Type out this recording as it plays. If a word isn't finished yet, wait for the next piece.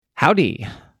Howdy.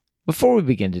 Before we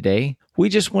begin today, we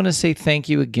just want to say thank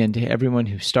you again to everyone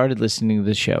who started listening to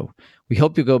the show. We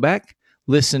hope you'll go back,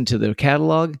 listen to the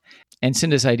catalog, and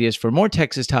send us ideas for more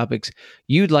Texas topics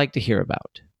you'd like to hear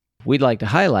about. We'd like to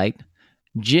highlight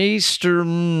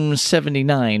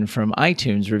Jster79 from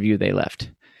iTunes review they left.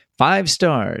 5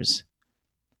 stars.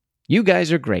 You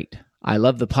guys are great. I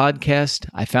love the podcast.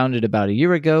 I found it about a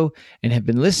year ago and have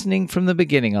been listening from the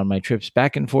beginning on my trips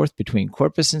back and forth between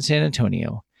Corpus and San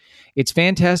Antonio. It's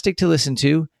fantastic to listen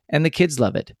to, and the kids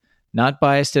love it. Not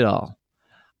biased at all.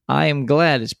 I am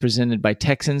glad it's presented by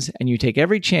Texans, and you take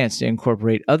every chance to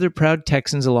incorporate other proud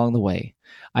Texans along the way.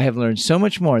 I have learned so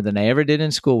much more than I ever did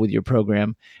in school with your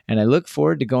program, and I look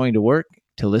forward to going to work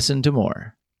to listen to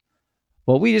more.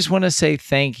 Well, we just want to say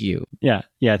thank you. Yeah.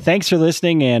 Thanks for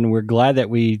listening, and we're glad that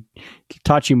we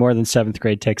taught you more than 7th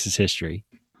grade Texas history.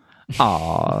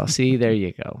 Aw, see, there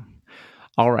you go.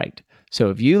 All right. So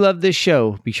if you love this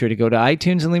show, be sure to go to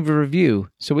iTunes and leave a review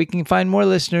so we can find more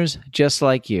listeners just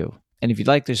like you. And if you'd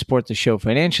like to support the show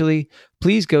financially,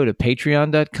 please go to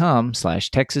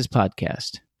patreon.com/Texas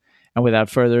Podcast. And without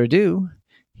further ado,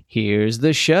 here's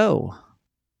the show.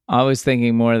 I was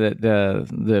thinking more that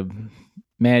the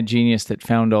mad genius that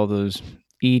found all those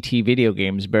E.T. video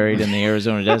games buried in the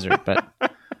Arizona desert, but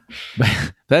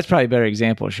that's probably a better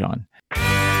example, Sean.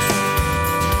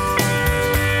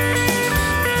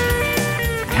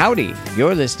 Howdy,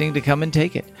 you're listening to Come and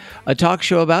Take It, a talk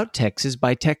show about Texas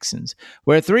by Texans,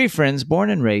 where 3 friends born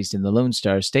and raised in the Lone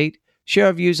Star State share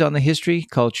our views on the history,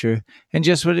 culture, and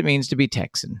just what it means to be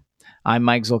Texan. I'm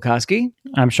Mike Zolkowski.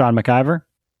 I'm Sean McIver.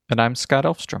 And I'm Scott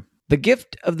Elfstrom. The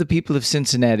gift of the people of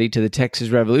Cincinnati to the Texas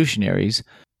revolutionaries,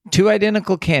 2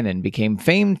 identical cannon became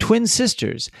famed twin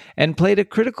sisters and played a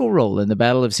critical role in the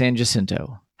Battle of San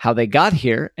Jacinto. How they got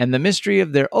here and the mystery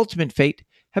of their ultimate fate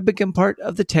have become part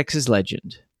of the Texas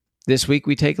legend. This week,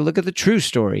 we take a look at the true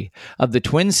story of the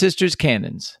Twin Sisters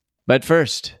Cannons. But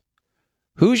first,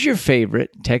 who's your favorite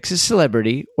Texas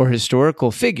celebrity or historical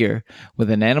figure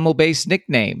with an animal-based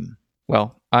nickname?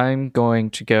 Well, I'm going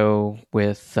to go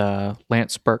with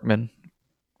Lance Berkman,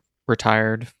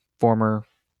 retired former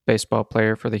baseball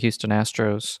player for the Houston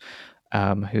Astros,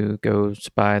 who goes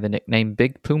by the nickname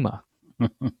Big Puma.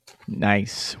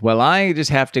 Nice. Well, I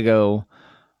just have to go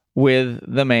with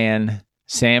the man,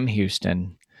 Sam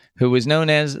Houston, who was known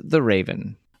as the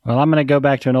Raven. Well, I'm going to go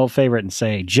back to an old favorite and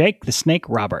say Jake the Snake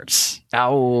Roberts.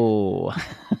 Oh,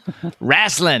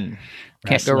 wrestling.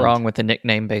 Can't go wrong with a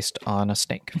nickname based on a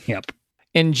snake. Yep.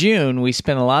 In June, we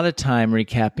spent a lot of time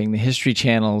recapping the History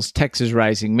Channel's Texas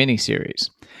Rising miniseries.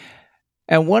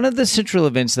 And one of the central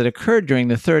events that occurred during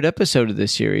the 3rd episode of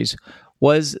this series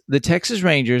was the Texas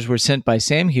Rangers were sent by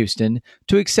Sam Houston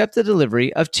to accept the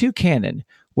delivery of 2 cannon,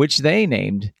 which they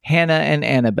named Hannah and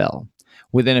Annabelle.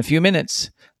 Within a few minutes,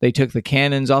 they took the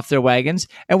cannons off their wagons,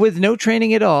 and with no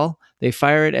training at all, they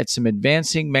fired at some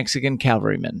advancing Mexican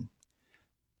cavalrymen.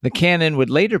 The cannon would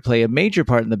later play a major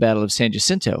part in the Battle of San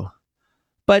Jacinto.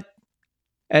 But,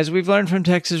 as we've learned from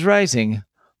Texas Rising,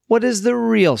 what is the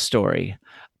real story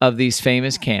of these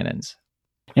famous cannons?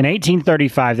 In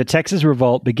 1835, the Texas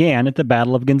Revolt began at the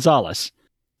Battle of Gonzales.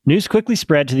 News quickly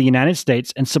spread to the United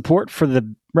States, and support for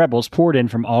the rebels poured in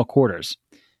from all quarters.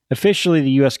 Officially,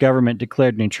 the U.S. government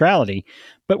declared neutrality,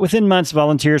 but within months,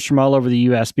 volunteers from all over the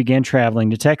U.S. began traveling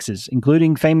to Texas,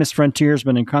 including famous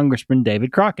frontiersman and Congressman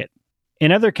David Crockett.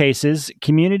 In other cases,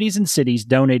 communities and cities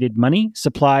donated money,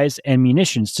 supplies, and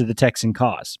munitions to the Texan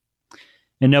cause.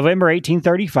 In November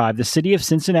 1835, the city of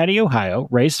Cincinnati, Ohio,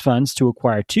 raised funds to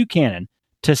acquire 2 cannon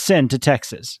to send to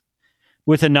Texas.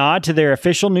 With a nod to their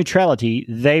official neutrality,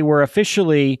 they were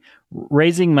officially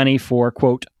raising money for,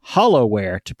 quote,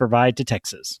 hollowware to provide to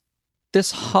Texas.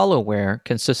 This hollowware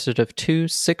consisted of 2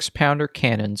 6-pounder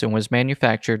cannons and was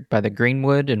manufactured by the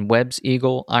Greenwood and Webb's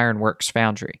Eagle Ironworks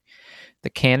foundry. The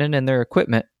cannon and their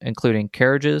equipment, including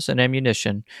carriages and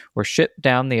ammunition, were shipped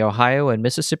down the Ohio and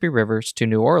Mississippi rivers to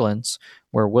New Orleans,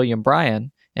 where William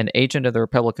Bryan, an agent of the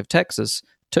Republic of Texas,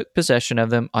 took possession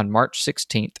of them on March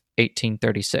 16,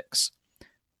 1836.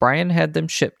 Bryan had them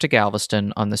shipped to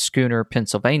Galveston on the schooner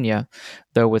Pennsylvania,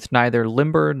 though with neither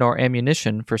lumber nor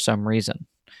ammunition for some reason.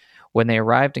 When they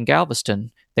arrived in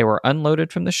Galveston, they were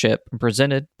unloaded from the ship and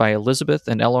presented by Elizabeth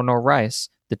and Eleanor Rice,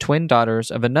 the twin daughters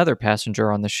of another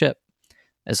passenger on the ship.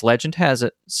 As legend has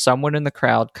it, someone in the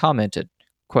crowd commented,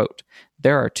 quote,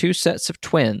 "There are 2 sets of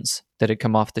twins that had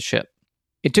come off the ship."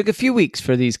 It took a few weeks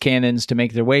for these cannons to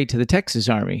make their way to the Texas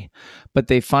Army, but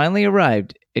they finally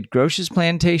arrived at Grosh's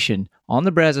Plantation on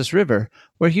the Brazos River,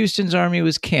 where Houston's army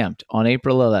was camped on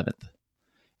April 11th.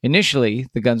 Initially,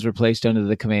 the guns were placed under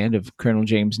the command of Colonel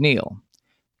James Neal.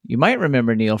 You might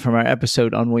remember Neil from our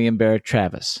episode on William Barrett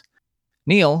Travis.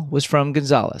 Neil was from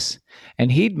Gonzales,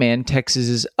 and he'd manned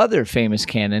Texas's other famous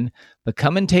cannon, the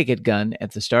Come and Take It gun,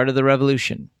 at the start of the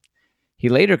Revolution. He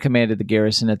later commanded the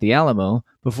garrison at the Alamo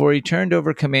before he turned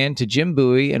over command to Jim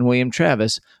Bowie and William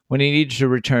Travis when he needed to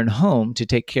return home to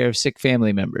take care of sick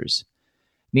family members.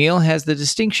 Neil has the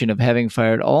distinction of having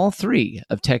fired all three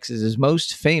of Texas's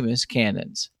most famous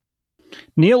cannons.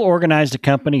 Neil organized a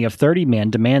company of 30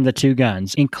 men to man the two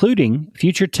guns, including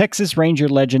future Texas Ranger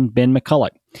legend Ben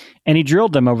McCulloch, and he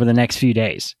drilled them over the next few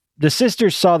days. The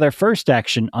sisters saw their first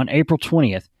action on April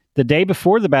 20th, the day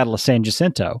before the Battle of San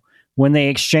Jacinto, when they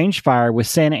exchanged fire with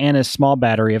Santa Anna's small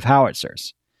battery of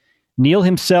howitzers. Neil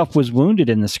himself was wounded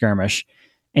in the skirmish,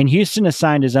 and Houston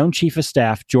assigned his own chief of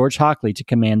staff, George Hockley, to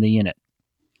command the unit.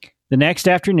 The next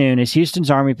afternoon, as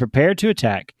Houston's army prepared to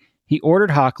attack, he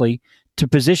ordered Hockley to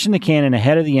position the cannon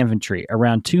ahead of the infantry,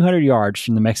 around 200 yards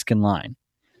from the Mexican line.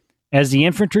 As the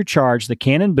infantry charged, the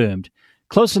cannon boomed,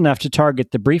 close enough to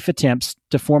target the brief attempts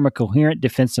to form a coherent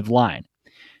defensive line.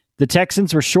 The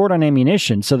Texans were short on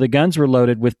ammunition, so the guns were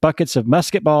loaded with buckets of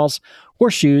musket balls,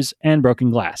 horseshoes, and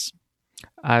broken glass.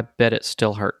 I bet it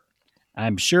still hurt.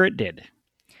 I'm sure it did.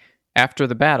 After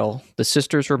the battle, the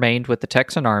sisters remained with the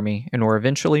Texan army and were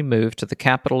eventually moved to the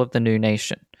capital of the new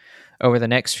nation. Over the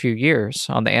next few years,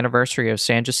 on the anniversary of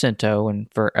San Jacinto and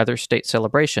for other state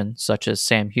celebrations, such as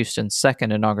Sam Houston's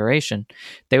second inauguration,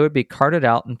 they would be carted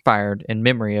out and fired in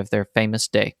memory of their famous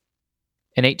day.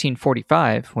 In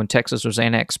 1845, when Texas was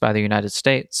annexed by the United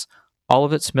States, all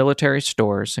of its military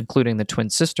stores, including the Twin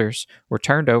Sisters, were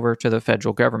turned over to the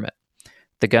federal government.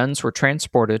 The guns were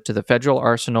transported to the federal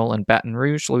arsenal in Baton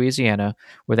Rouge, Louisiana,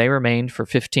 where they remained for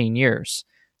 15 years.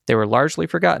 They were largely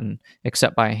forgotten,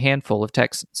 except by a handful of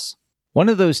Texans. One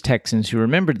of those Texans who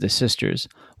remembered the sisters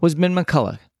was Ben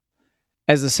McCulloch.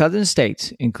 As the southern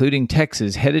states, including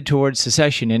Texas, headed towards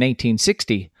secession in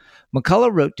 1860,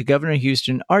 McCulloch wrote to Governor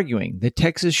Houston arguing that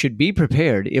Texas should be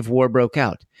prepared if war broke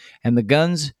out, and the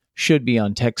guns should be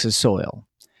on Texas soil.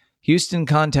 Houston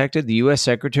contacted the U.S.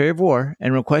 Secretary of War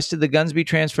and requested the guns be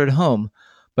transferred home,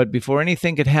 but before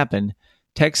anything could happen,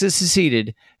 Texas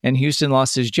seceded and Houston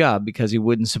lost his job because he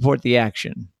wouldn't support the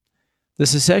action. The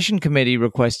secession committee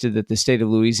requested that the state of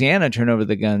Louisiana turn over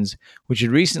the guns, which had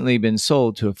recently been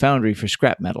sold to a foundry for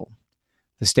scrap metal.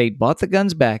 The state bought the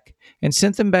guns back and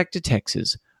sent them back to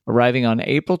Texas, arriving on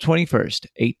April 21st,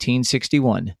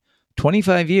 1861,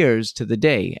 25 years to the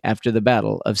day after the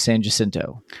Battle of San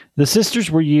Jacinto. The sisters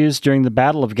were used during the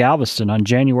Battle of Galveston on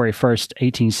January 1st,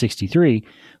 1863,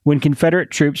 when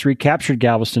Confederate troops recaptured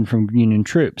Galveston from Union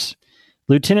troops.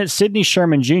 Lieutenant Sidney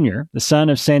Sherman Jr., the son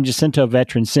of San Jacinto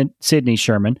veteran Sidney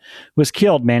Sherman, was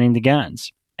killed manning the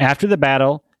guns. After the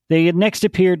battle, they had next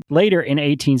appeared later in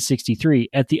 1863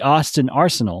 at the Austin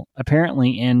Arsenal,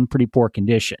 apparently in pretty poor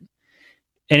condition.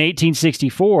 In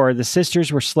 1864, the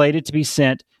sisters were slated to be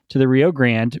sent to the Rio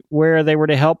Grande, where they were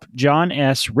to help John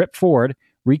S. Rip Ford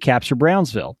recapture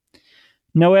Brownsville.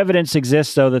 No evidence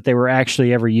exists, though, that they were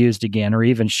actually ever used again or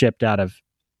even shipped down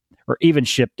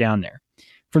there.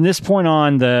 From this point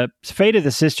on, the fate of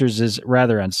the sisters is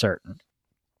rather uncertain.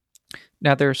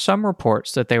 Now, there are some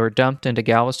reports that they were dumped into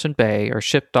Galveston Bay or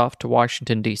shipped off to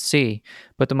Washington, D.C.,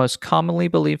 but the most commonly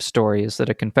believed story is that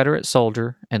a Confederate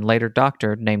soldier and later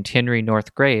doctor named Henry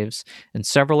North Graves and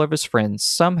several of his friends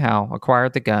somehow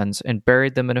acquired the guns and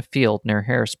buried them in a field near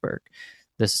Harrisburg.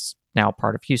 This is now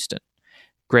part of Houston.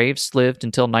 Graves lived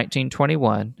until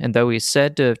 1921, and though he's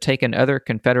said to have taken other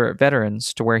Confederate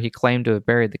veterans to where he claimed to have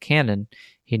buried the cannon,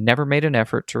 he never made an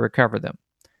effort to recover them.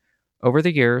 Over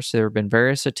the years, there have been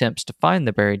various attempts to find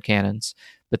the buried cannons,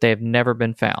 but they have never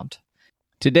been found.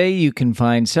 Today, you can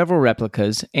find several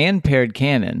replicas and paired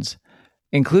cannons,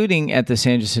 including at the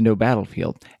San Jacinto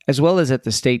battlefield, as well as at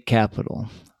the state capitol.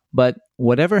 But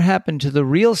whatever happened to the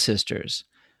real sisters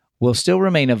will still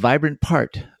remain a vibrant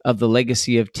part of the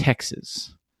legacy of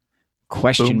Texas.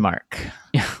 Question Boom. mark.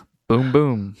 Boom,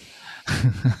 boom.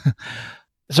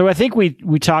 So I think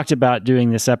we talked about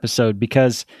doing this episode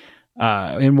because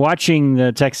in watching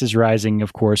the Texas Rising,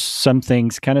 of course, some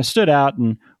things kind of stood out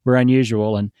and were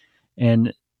unusual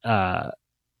and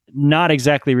not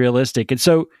exactly realistic. And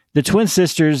so the twin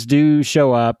sisters do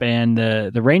show up, and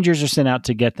the Rangers are sent out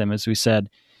to get them, as we said.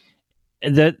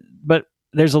 But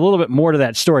there's a little bit more to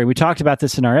that story. We talked about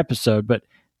this in our episode, but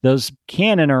those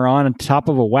cannon are on top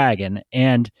of a wagon,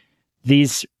 and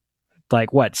these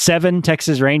 7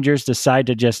 Texas Rangers decide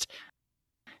to these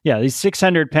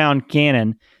 600-pound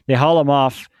cannon, they haul them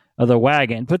off of the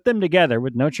wagon, put them together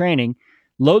with no training,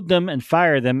 load them and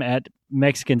fire them at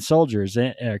Mexican soldiers,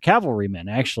 cavalrymen,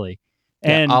 actually.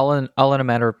 And all in a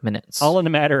matter of minutes. All in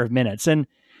a matter of minutes. And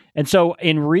And so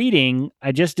in reading,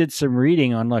 I just did some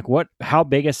reading on like how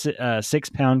big a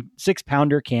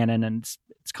 6-pounder cannon, and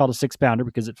it's called a 6-pounder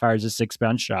because it fires a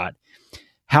 6-pound shot,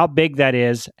 how big that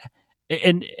is.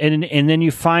 And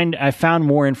then I found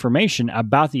more information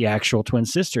about the actual twin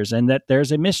sisters, and that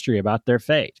there's a mystery about their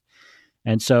fate.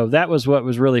 And so that was what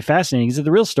was really fascinating, because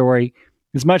the real story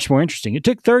is much more interesting. It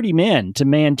took 30 men to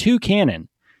man 2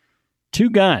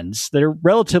 guns that are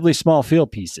relatively small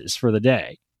field pieces for the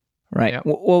day. Right. Yeah.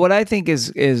 Well, what I think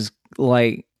is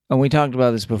like, and we talked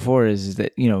about this before, is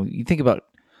that, you think about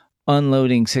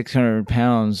unloading 600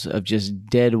 pounds of just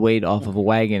dead weight off of a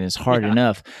wagon is hard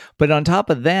enough. But on top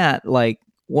of that, like,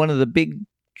 one of the big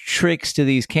tricks to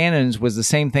these cannons was the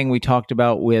same thing we talked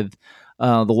about with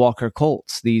the Walker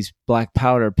Colts, these black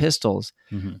powder pistols,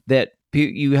 that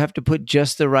you have to put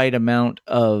just the right amount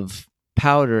of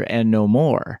powder and no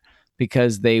more,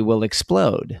 because they will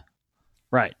explode.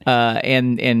 Right.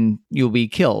 And you'll be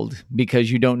killed because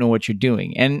you don't know what you're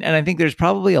doing. And I think there's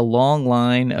probably a long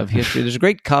line of history. There's a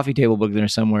great coffee table book there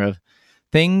somewhere of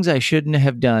things I shouldn't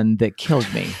have done that killed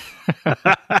me.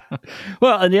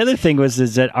 Well, and the other thing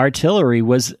is that artillery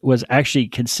was actually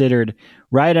considered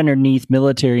right underneath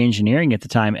military engineering at the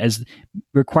time as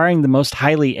requiring the most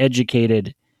highly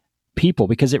educated people,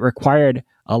 because it required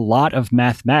a lot of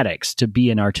mathematics to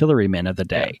be an artilleryman of the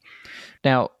day.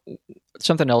 Now,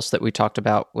 something else that we talked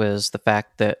about was the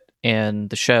fact that in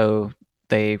the show,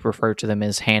 they refer to them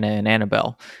as Hannah and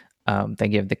Annabelle. They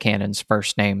give the cannons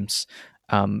first names.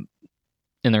 In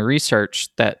their research,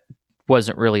 that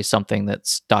wasn't really something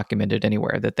that's documented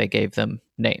anywhere, that they gave them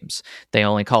names. They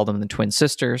only call them the twin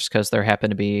sisters because there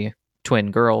happened to be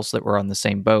twin girls that were on the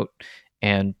same boat.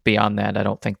 And beyond that, I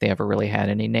don't think they ever really had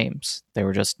any names. They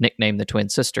were just nicknamed the twin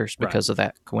sisters because of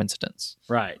that coincidence.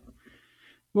 Right.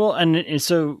 Well, and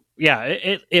so, yeah,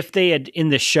 if they had, in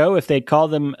the show, if they'd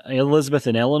called them Elizabeth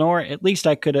and Eleanor, at least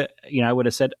I could have, I would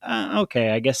have said,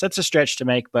 okay, I guess that's a stretch to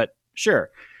make, but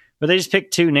sure. But they just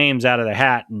picked 2 names out of the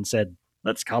hat and said,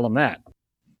 let's call them that.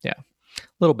 Yeah. A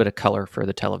little bit of color for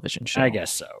the television show. I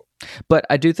guess so. But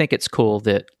I do think it's cool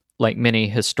that, like many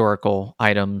historical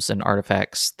items and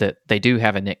artifacts, that they do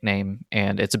have a nickname,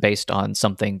 and it's based on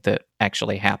something that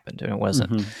actually happened. And it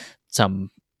wasn't some,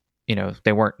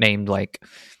 they weren't named like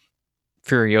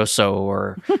Furioso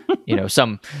or,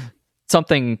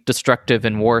 something destructive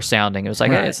and war sounding. It was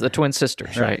like, hey, it's the twin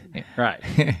sisters, right? Right.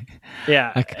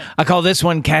 Yeah. I call this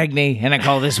one Cagney, and I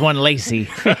call this one Lacey.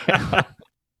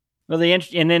 Well, then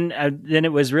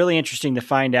it was really interesting to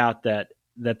find out that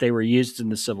they were used in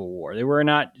the Civil War. They were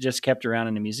not just kept around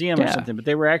in a museum or something, but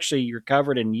they were actually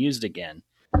recovered and used again.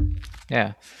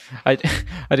 Yeah. I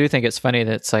do think it's funny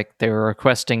that it's like they were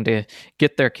requesting to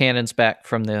get their cannons back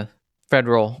from the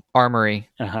federal armory,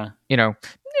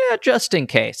 just in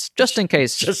case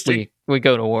we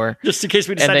go to war. Just in case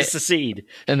we decide to secede.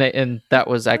 And that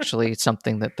was actually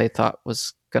something that they thought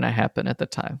was going to happen at the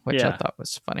time, which I thought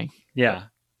was funny. Yeah.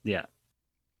 Yeah.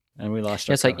 And we lost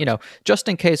our It's like, just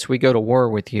in case we go to war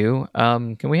with you,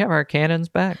 can we have our cannons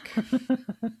back?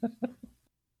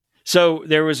 So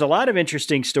there was a lot of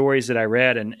interesting stories that I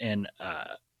read, and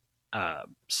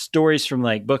stories from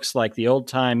like books like the old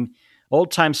time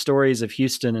stories of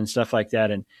Houston and stuff like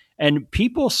that. And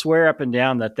people swear up and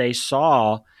down that they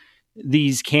saw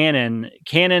these cannon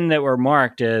that were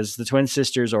marked as the Twin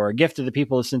Sisters or a gift to the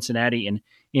people of Cincinnati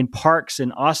in parks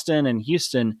in Austin and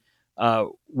Houston,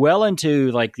 well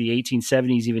into like the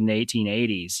 1870s, even the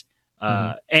 1880s.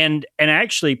 And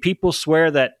actually people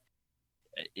swear that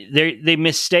they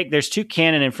mistake. There's 2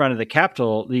 cannon in front of the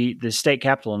Capitol, the state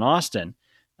capitol in Austin.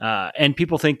 And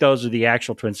people think those are the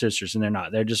actual Twin Sisters, and they're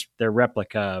not. They're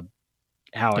replica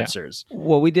howitzers. Yeah.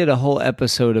 Well, we did a whole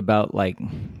episode about like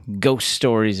ghost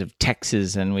stories of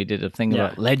Texas, and we did a thing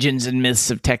about legends and myths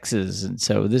of Texas. And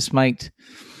so this might,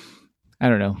 I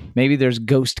don't know, maybe there's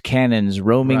ghost cannons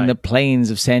roaming the plains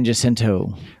of San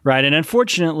Jacinto. Right. And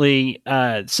unfortunately,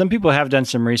 some people have done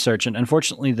some research, and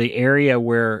unfortunately the area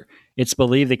where it's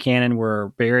believed the cannon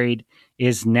were buried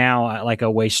is now like a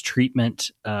waste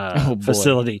treatment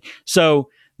facility. So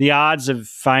the odds of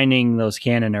finding those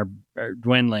cannon are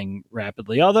dwindling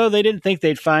rapidly, although they didn't think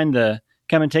they'd find the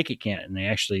come and take it cannon. They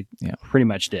actually pretty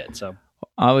much did. So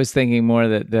I was thinking more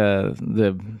that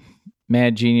the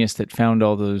mad genius that found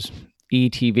all those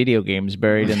E.T. video games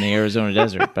buried in the Arizona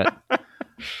desert, but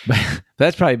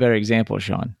that's probably a better example,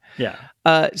 Sean. Yeah.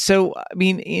 So, I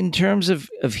mean, in terms of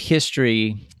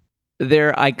history,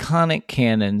 they're iconic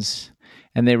cannons,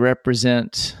 and they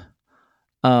represent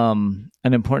an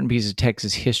important piece of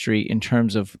Texas history in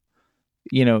terms of,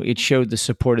 it showed the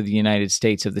support of the United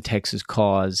States of the Texas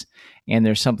cause, and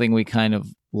there's something we kind of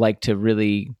like to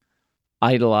really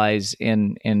idolize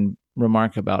and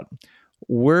remark about,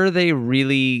 were they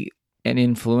really an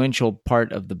influential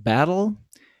part of the battle?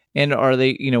 And are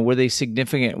they, were they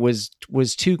significant?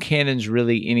 Was two cannons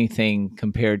really anything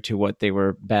compared to what they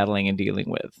were battling and dealing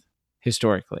with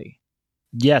historically?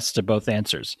 Yes to both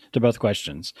answers, to both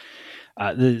questions.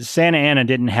 The Santa Anna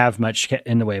didn't have much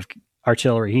in the way of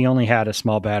artillery. He only had a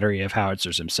small battery of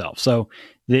howitzers himself. So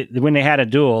when they had a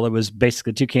duel, it was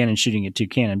basically two cannons shooting at two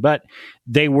cannon. But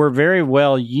they were very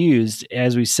well used,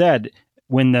 as we said,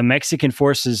 when the Mexican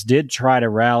forces did try to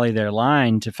rally their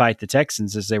line to fight the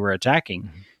Texans as they were attacking.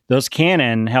 Mm-hmm. Those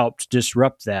cannon helped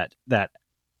disrupt that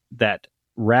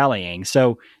rallying.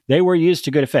 So they were used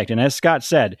to good effect. And as Scott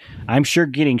said, I'm sure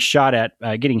getting shot at,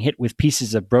 getting hit with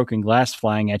pieces of broken glass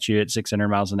flying at you at 600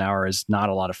 miles an hour is not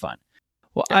a lot of fun.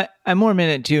 Well, I more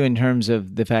meant it too in terms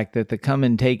of the fact that the come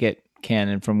and take it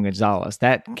cannon from Gonzales,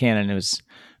 that cannon was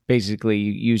basically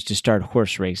used to start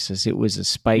horse races. It was a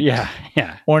spiked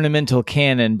ornamental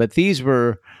cannon, but these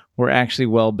were actually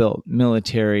well-built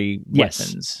military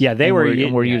weapons. Yeah, they were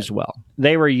used well.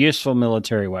 They were useful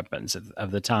military weapons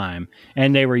of the time,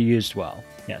 and they were used well,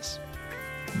 yes.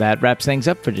 That wraps things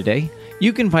up for today.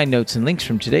 You can find notes and links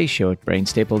from today's show at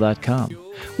brainstaple.com.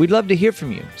 We'd love to hear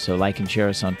from you, so like and share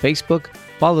us on Facebook,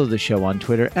 follow the show on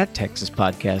Twitter at Texas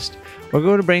Podcast, or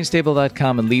go to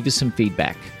brainstable.com and leave us some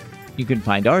feedback. You can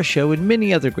find our show and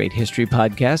many other great history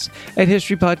podcasts at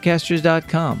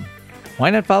historypodcasters.com. Why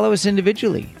not follow us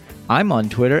individually? I'm on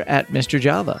Twitter at Mr.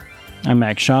 Java. I'm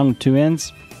Max Shong, 2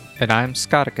 N's. And I'm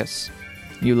Scotticus.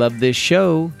 You love this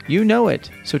show, you know it,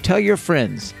 so tell your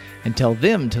friends and tell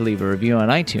them to leave a review on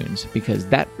iTunes because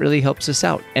that really helps us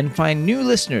out and find new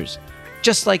listeners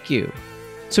just like you.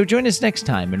 So join us next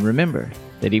time and remember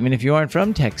that even if you aren't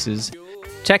from Texas,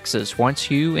 Texas wants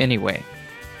you anyway.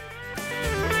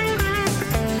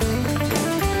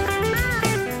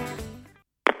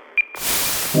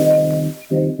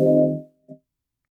 Brainstable.